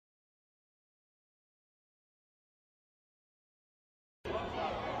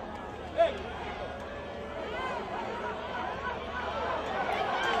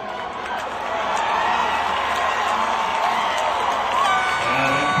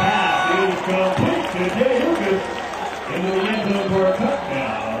Jay Lucas into the end zone for a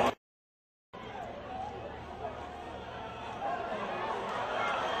touchdown.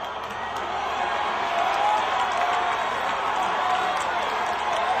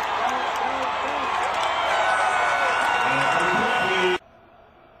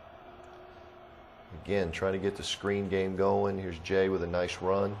 Again, trying to get the screen game going. Here's Jay with a nice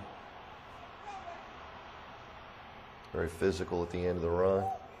run. Very physical at the end of the run.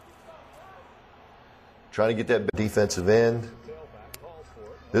 Trying to get that defensive end.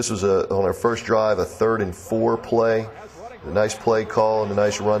 This was on our first drive, a 3rd and 4 play. A nice play call and a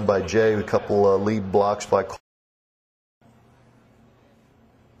nice run by Jay. A couple lead blocks by Cole.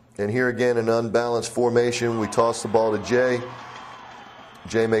 And here again, an unbalanced formation. We toss the ball to Jay.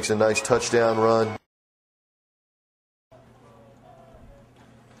 Jay makes a nice touchdown run.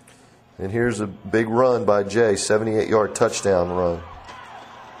 And here's a big run by Jay, 78-yard touchdown run.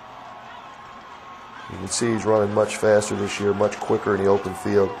 You can see he's running much faster this year, much quicker in the open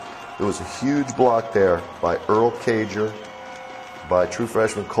field. There was a huge block there by Earl Cager, by true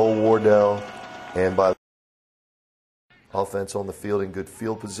freshman Cole Wardell, and by offense on the field in good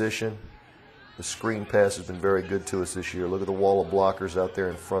field position. The screen pass has been very good to us this year. Look at the wall of blockers out there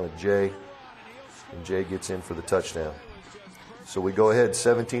in front of Jay. And Jay gets in for the touchdown. So we go ahead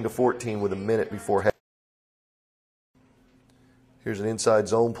 17-14 with a minute before half. Here's an inside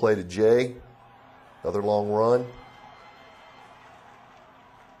zone play to Jay. Another long run.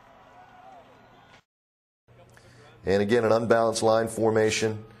 And again, an unbalanced line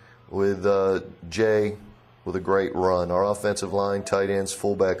formation with Jay with a great run. Our offensive line, tight ends,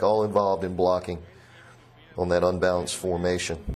 fullback, all involved in blocking on that unbalanced formation.